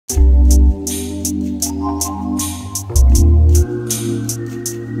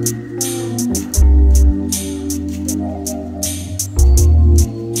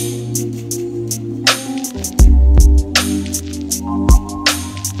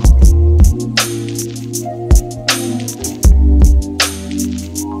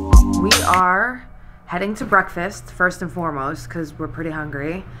Heading to breakfast first and foremost because we're pretty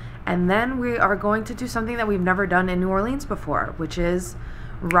hungry, and then we are going to do something that we've never done in New Orleans before, which is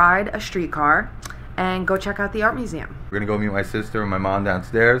ride a streetcar and go check out the art museum. We're gonna go meet my sister and my mom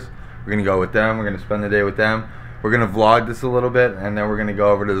downstairs. We're gonna go with them. We're gonna spend the day with them. We're gonna vlog this a little bit, and then we're gonna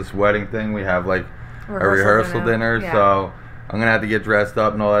go over to this wedding thing. We have like a rehearsal dinner, yeah. So I'm gonna have to get dressed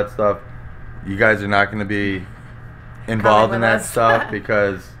up and all that stuff. You guys are not gonna be involved in that stuff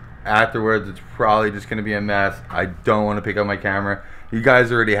because afterwards it's probably just going to be a mess. I don't want to pick up my camera. You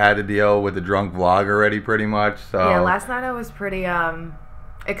guys already had to deal with the drunk vlog already pretty much, so yeah, last night I was pretty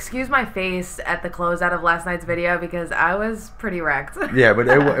excuse my face at the closeout of last night's video because I was pretty wrecked. Yeah,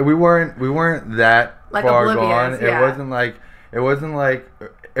 but we weren't that like far gone. Yeah.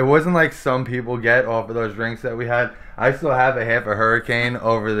 It wasn't like some people get off of those drinks that we had. I still have a half a hurricane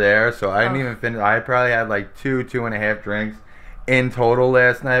over there, so I didn't even finish. I probably had like two and a half drinks in total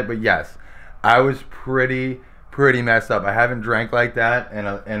last night. But yes, I was pretty messed up. I haven't drank like that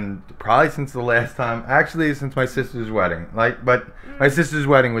and probably since the last time, actually since my sister's wedding. But my sister's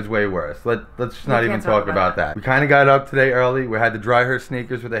wedding was way worse. Let's just not even talk about that. We kind of got up today early. We had to dry her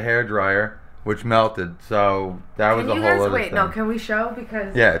sneakers with a hairdryer, which melted. So that was a whole other thing. No, can we show?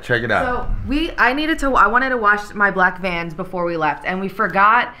 Because yeah, check it out. So I wanted to wash my black Vans before we left, and we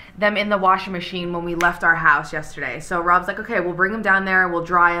forgot them in the washing machine when we left our house yesterday. So Rob's like, okay, we'll bring them down there, we'll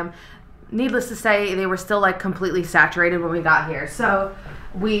dry them. Needless to say, they were still like completely saturated when we got here. So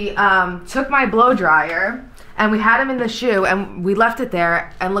we took my blow dryer and we had them in the shoe and we left it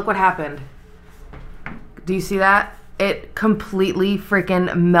there, and look what happened. Do you see that? It completely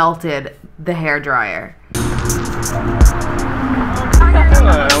freaking melted the hair dryer.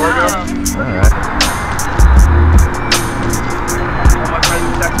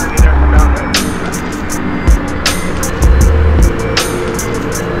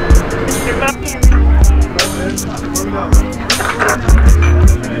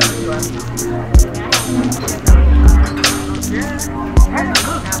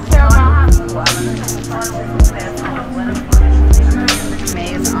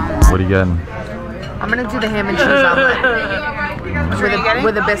 What are you getting? I'm gonna do the ham and cheese omelet.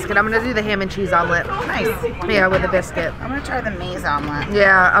 With a biscuit. I'm gonna do the ham and cheese omelet. Nice. Yeah, with a biscuit. I'm gonna try the maize omelet.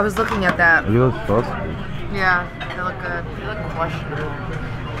 Yeah, I was looking at that. You look supposed to. Yeah, they look good. They look questionable.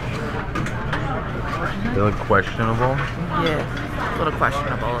 They look questionable? Yeah, a little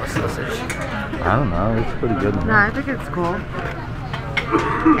questionable, a sausage. I don't know, it's pretty good. No, I think it's cool.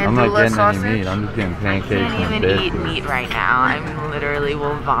 I'm not getting any meat, I'm just getting pancakes and I can't even eat meat right now. I literally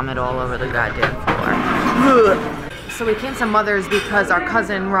will vomit all over the goddamn floor. So we came to Mother's because our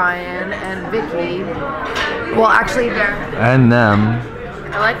cousin Ryan and Vicky, well actually they're... And them.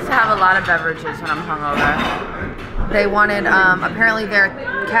 I like to have a lot of beverages when I'm hungover. They wanted, apparently their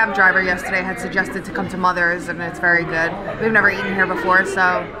cab driver yesterday had suggested to come to Mother's, and it's very good. We've never eaten here before,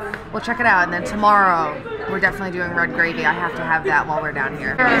 so we'll check it out. And then tomorrow, we're definitely doing red gravy. I have to have that while we're down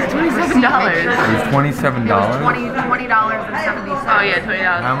here. It's $27. It was $27? $20.70. Oh yeah,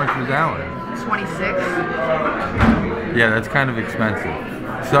 $20. How much was that one? 26. Yeah, that's kind of expensive.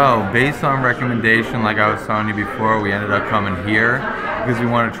 So, based on recommendation, like I was telling you before, we ended up coming here because we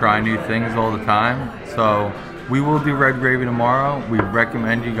want to try new things all the time. So, we will do red gravy tomorrow. We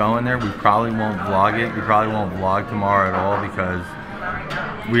recommend you going there. We probably won't vlog it. We probably won't vlog tomorrow at all because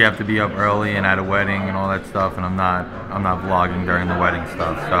we have to be up early and at a wedding and all that stuff, and I'm not vlogging during the wedding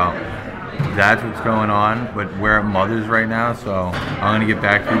stuff. So that's what's going on. But we're at Mother's right now, so I'm gonna get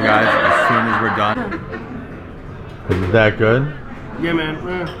back to you guys as soon as we're done. Is that good? Yeah, man.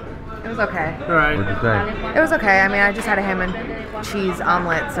 It was okay. All right. What'd you think? It was okay. I mean, I just had a ham and cheese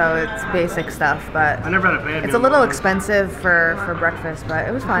omelet, so it's basic stuff, but I never had a bad it's a little expensive for breakfast, but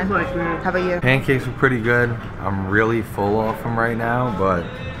it was fine. How about you? Pancakes were pretty good. I'm really full off them right now, but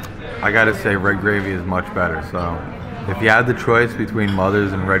I gotta say red gravy is much better. So if you had the choice between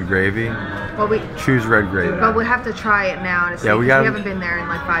Mother's and red gravy, choose red gravy. But we have to try it now to see, we haven't been there in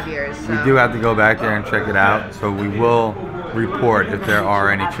like 5 years. So. We do have to go back there and check it out, so we will report if there are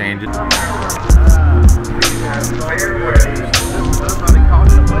any changes.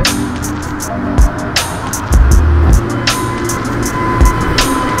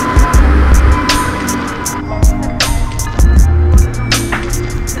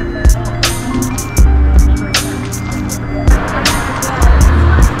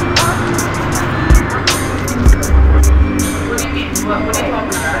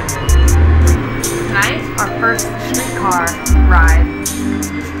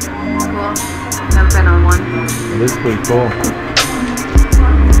 cool.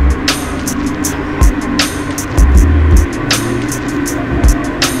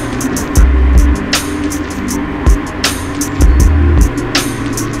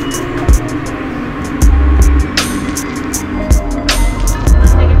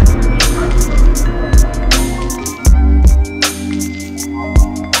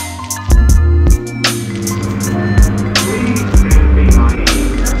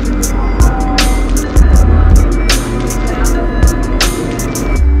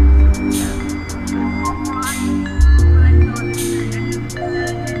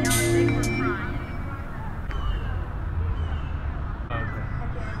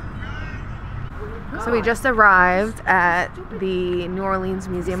 So we just arrived at the New Orleans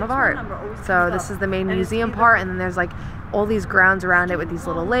Museum of Art. So this is the main museum part, and then there's like all these grounds around it with these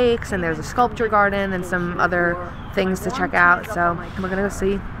little lakes, and there's a sculpture garden and some other things to check out. So we're gonna go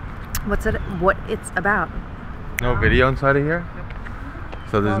see what it's about. No video inside of here?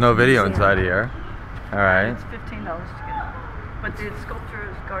 So there's no video inside of here. All right. It's $15 to get in. But the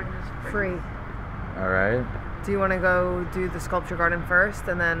sculpture garden is free. All right. Do you want to go do the sculpture garden first,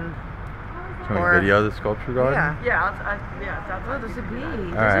 and then? Can we video the sculpture garden? Yeah. That's Oh, there's a bee.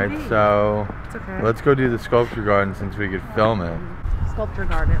 All right, so it's okay. Let's go do the sculpture garden since we could film it. Sculpture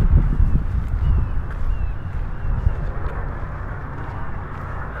garden.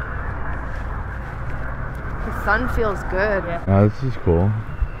 The sun feels good. Oh, this is cool.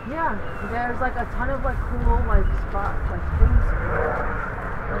 Yeah, there's like a ton of like cool like spots, like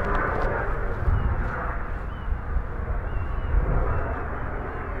things.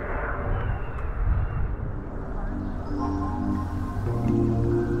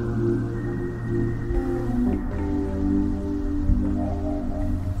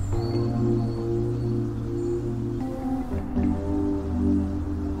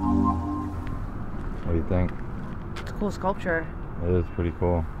 What do you think? It's a cool sculpture. It is pretty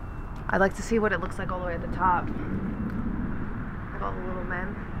cool. I'd like to see what it looks like all the way at the top. Like all the little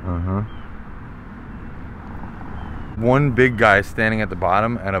men. One big guy standing at the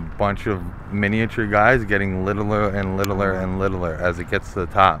bottom and a bunch of miniature guys getting littler and littler and littler as it gets to the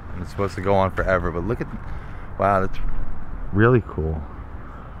top. And it's supposed to go on forever, but look at, wow, that's really cool.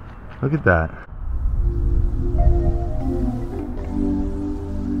 Look at that.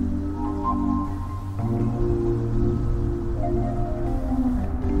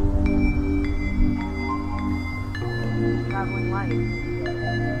 Traveling light.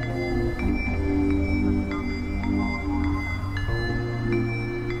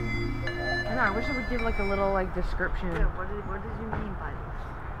 I know, I wish it would give like a little like description. Yeah, what did you mean by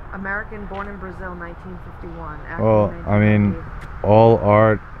this? American, born in Brazil, 1951. Well, I mean, all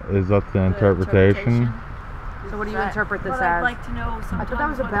art is up to interpretation. So what do you interpret this But as? I'd like to know sometimes that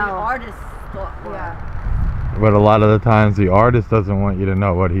was a what bell. the artist thought. Yeah. But a lot of the times the artist doesn't want you to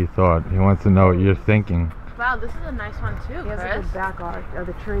know what he thought. He wants to know what you're thinking. Wow, this is a nice one too, He has a Chris. good back art of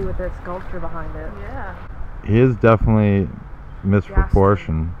the tree with the sculpture behind it. Yeah. He is definitely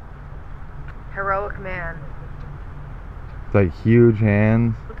misproportioned. Heroic man. It's like huge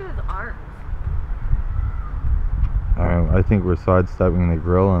hands. Look at his arms. Alright, I think we're sidestepping the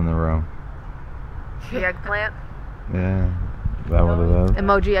grill in the room. The eggplant. Yeah. Is that what it is?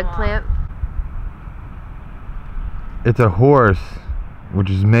 Emoji eggplant. It's a horse, which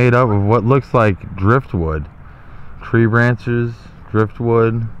is made up of what looks like driftwood. Tree branches,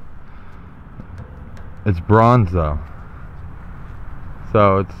 driftwood. It's bronze though.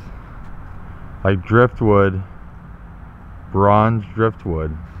 So it's like driftwood, bronze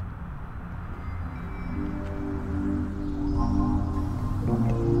driftwood.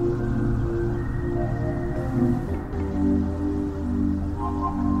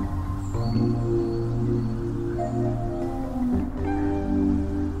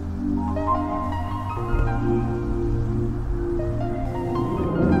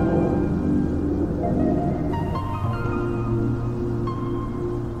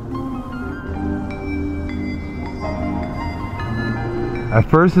 At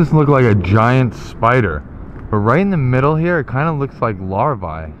first this looked like a giant spider, but right in the middle here it kind of looks like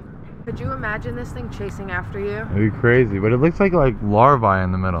larvae. Could you imagine this thing chasing after you? It'd be crazy, but it looks like larvae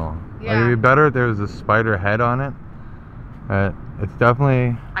in the middle. Yeah. Like it'd be better if there was a spider head on it. It's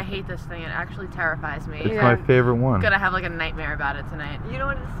definitely, I hate this thing. It actually terrifies me. it's my favorite one. I'm gonna have like a nightmare about it tonight. You know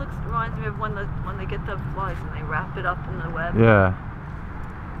what this reminds me of when they get the flies and they wrap it up in the web. Yeah.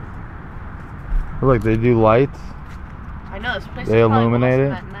 Look, they do lights. I know this place They is probably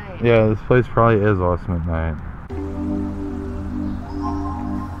illuminate awesome it. at night. Yeah, this place probably is awesome at night.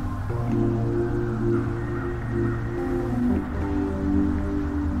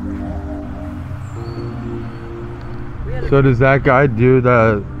 So does that guy do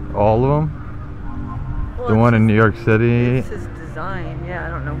all of them? Well, The one in New York City? It's his design. Yeah, I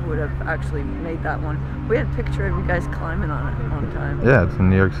don't know who would have actually made that one. We had a picture of you guys climbing on it one time. Yeah, it's in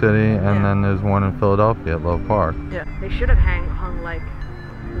New York City, and then there's one in Philadelphia at Love Park. Yeah. They should have hung like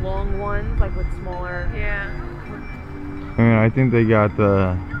long ones, like with smaller. Yeah. I mean, I think they got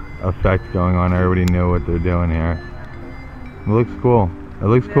the effect going on. Everybody knew what they're doing here. It looks cool. It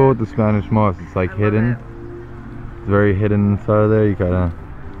looks cool with the Spanish moss. It's like hidden. It's very hidden inside of there. You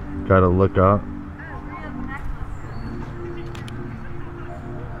gotta look up.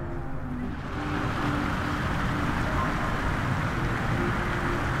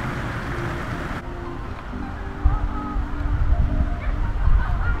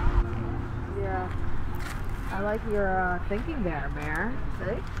 I like your thinking there, Bear.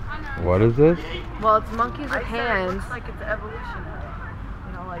 See? What is this? Well, it's monkeys with It hands. looks like it's evolution.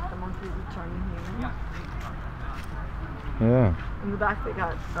 You know, like the monkeys are turning human. Yeah. In the back they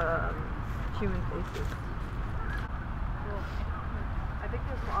got human faces. I think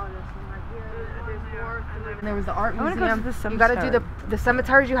there's more on this one right here. There's more. And there was the art I wanna go to museum. the You got to do cemetery. the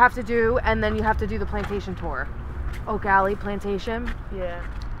cemeteries you have to do, and then you have to do the plantation tour. Oak Alley Plantation, Yeah.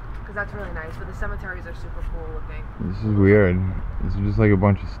 because that's really nice. But the cemeteries are super cool looking. This is weird. This is just like a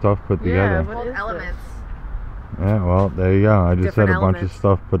bunch of stuff put together. What Called is elements. Yeah, well, there you go. I just Different said a bunch of elements.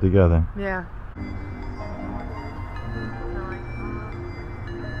 stuff put together. Yeah.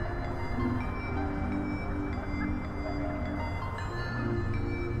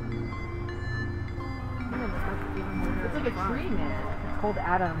 It's like a tree, man. It's called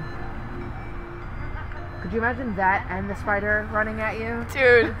Adam. Could you imagine that and the spider running at you?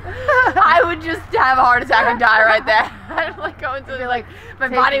 Dude, I would just have a heart attack and die right there. I'd like go into like my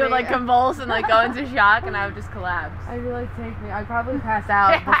take body would me. like convulse and like go into shock, and I would just collapse. I'd be like, take me. I'd probably pass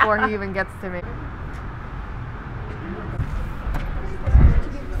out before he even gets to me.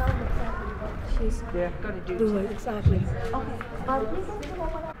 She's gonna do it, exactly.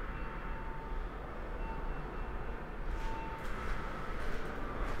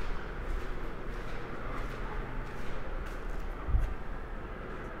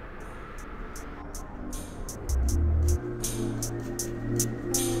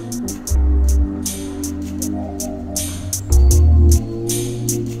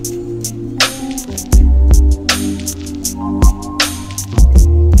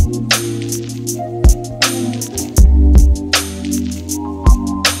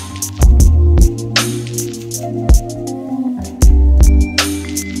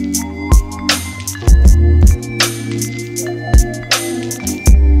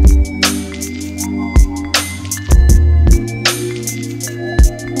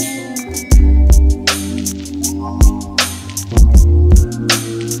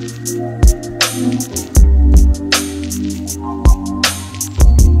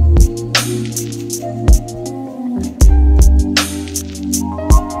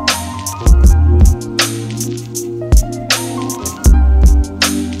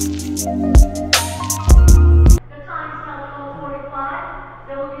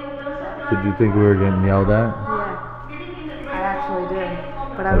 Did you think we were getting yelled at? Yeah. I actually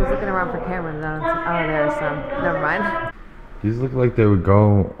did. But I was looking around for cameras and oh, there's some. Never mind. These look like they would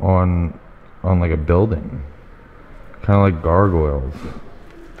go on like a building. Kind of like gargoyles.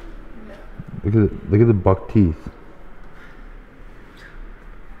 Look at the buck teeth.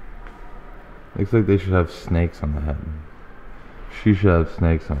 Looks like they should have snakes on the head. She should have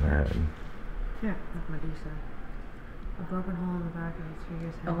snakes on her head. Yeah, like Medusa. A broken hole in the back of his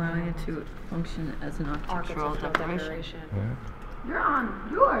figure's head. Allowing it to function as an architectural decoration. Yeah.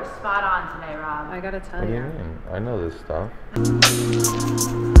 You are spot on today, Rob. I gotta tell What do you you. mean? I know this stuff.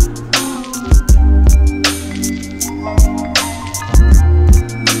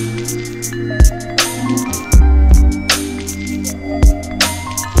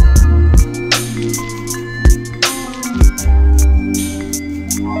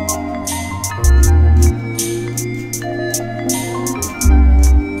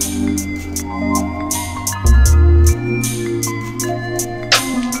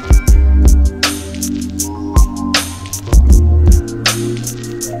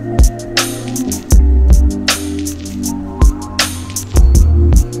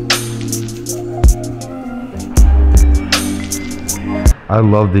 I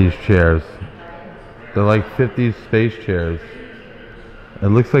love these chairs. They're like 50s space chairs. It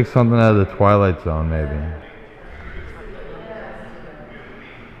looks like something out of the Twilight Zone, maybe.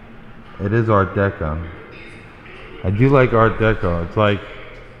 It is Art Deco. I do like Art Deco. It's like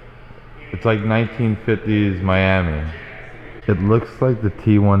 1950s Miami. It looks like the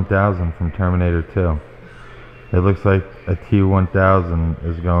T-1000 from Terminator 2. It looks like a T-1000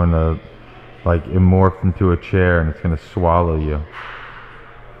 is going to like morph into a chair and it's going to swallow you.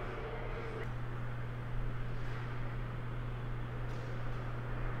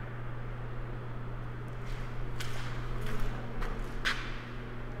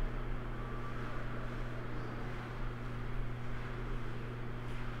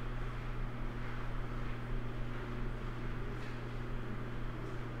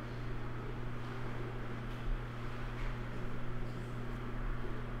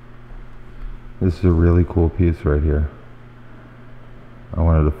 This is a really cool piece right here. I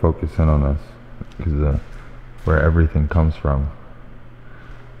wanted to focus in on this because where everything comes from.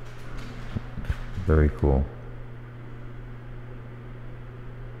 Very cool.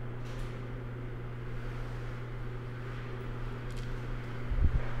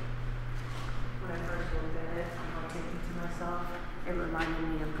 When I first looked at it, I'm thinking to myself, it reminded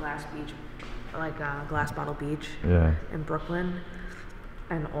me of Glass Beach, like Glass Bottle Beach in Brooklyn,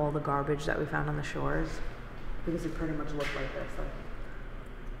 and all the garbage that we found on the shores, because it pretty much looked like this. Like,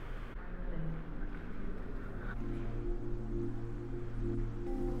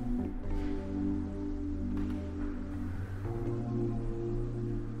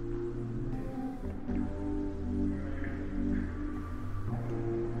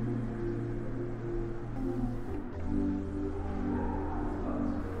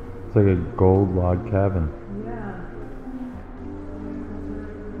 it's like a gold log cabin.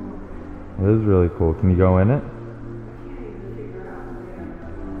 It is really cool. Can you go in it?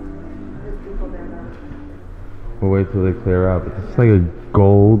 We'll wait till they clear out, but it's like a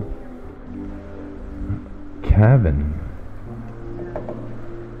gold cabin.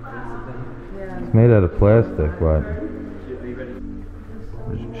 It's made out of plastic, but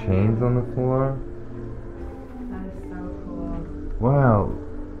there's chains on the floor. that is so cool. Wow.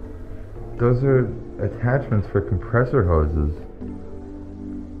 Those are attachments for compressor hoses.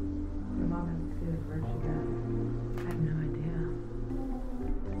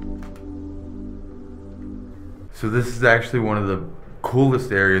 So this is actually one of the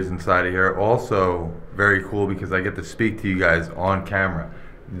coolest areas inside of here. Also very cool because I get to speak to you guys on camera.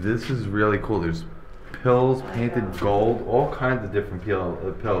 This is really cool. There's pills painted gold, all kinds of different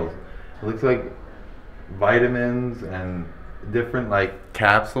pills. It looks like vitamins and different like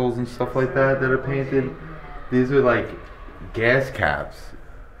capsules and stuff like that are painted. These are like gas caps.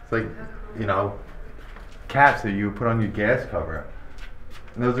 It's like, you know, caps that you put on your gas cover.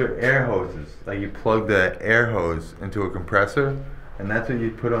 And those are air hoses. Like you plug the air hose into a compressor, and that's what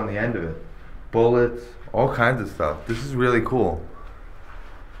you put on the end of it. Bullets, all kinds of stuff. This is really cool.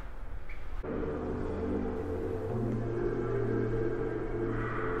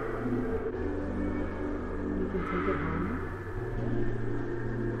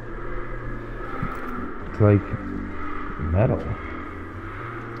 It's like metal.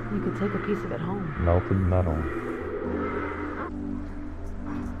 You could take a piece of it home. Melted metal.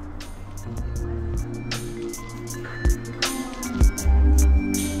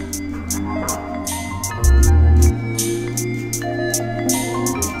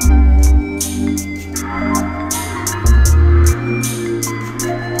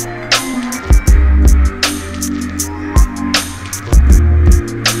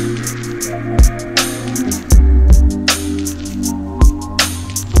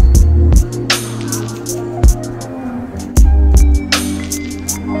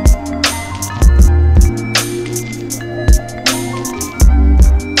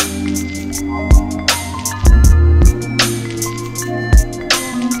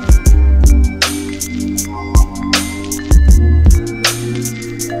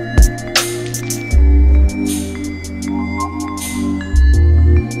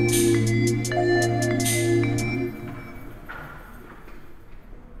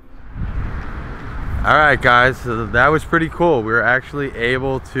 Alright guys, so that was pretty cool. We were actually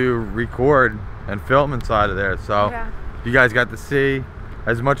able to record and film inside of there. So you guys got to see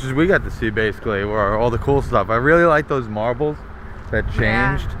as much as we got to see basically, or all the cool stuff. I really like those marbles that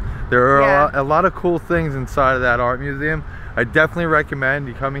changed. There are a lot of cool things inside of that art museum. I definitely recommend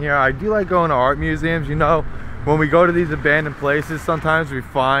you coming here. I do like going to art museums. You know, when we go to these abandoned places, sometimes we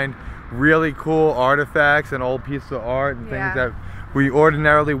find really cool artifacts and old pieces of art and things that we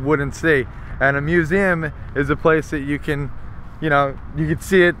ordinarily wouldn't see. And a museum is a place that you can, you know, you can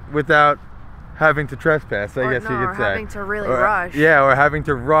see it without having to trespass, I guess you could say. Or having to really rush. Yeah, or having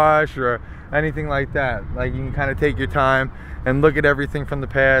to rush or anything like that. Like you can kind of take your time and look at everything from the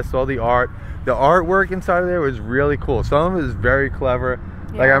past, all the art. The artwork inside of there was really cool. Some of it is very clever.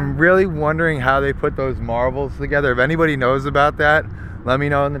 Like I'm really wondering how they put those marbles together. If anybody knows about that, let me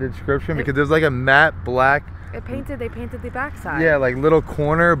know in the description, because there's like a matte black They painted the backside. Yeah, like little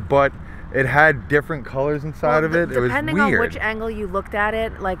corner, but it had different colors inside of it. It was weird. Depending on which angle you looked at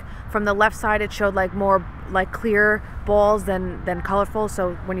it, like from the left side, it showed like more like clear balls than colorful.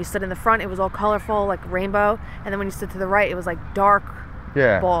 So when you stood in the front, it was all colorful, like rainbow, and then when you stood to the right, it was like dark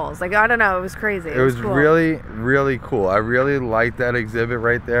balls. Like I don't know, it was crazy. It was cool. really, really cool. I really liked that exhibit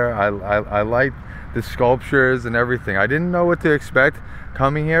right there. I liked the sculptures and everything. I didn't know what to expect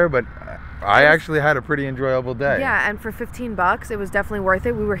coming here, but I actually had a pretty enjoyable day. Yeah, and for $15, it was definitely worth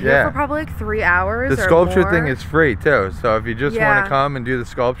it. We were here for probably like 3 hours. The sculpture thing is free too, so if you just want to come and do the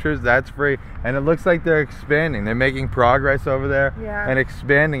sculptures, that's free. And it looks like they're expanding. They're making progress over there and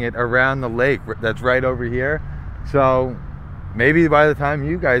expanding it around the lake that's right over here. So maybe by the time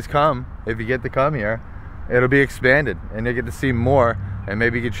you guys come, if you get to come here, it'll be expanded and you'll get to see more. And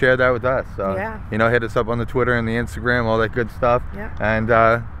maybe you could share that with us. So, you know, hit us up on the Twitter and the Instagram, all that good stuff. And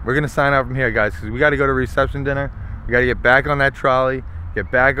we're going to sign out from here, guys, because we got to go to reception dinner. We got to get back on that trolley,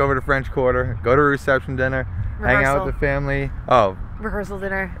 get back over to French Quarter, go to reception dinner, hang out with the family. Oh. Rehearsal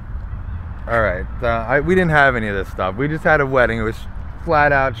dinner. All right. We didn't have any of this stuff. We just had a wedding. It was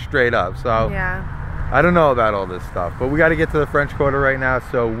flat out, straight up. So, I don't know about all this stuff. But we got to get to the French Quarter right now.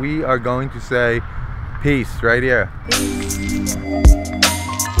 So we are going to say peace right here. Peace.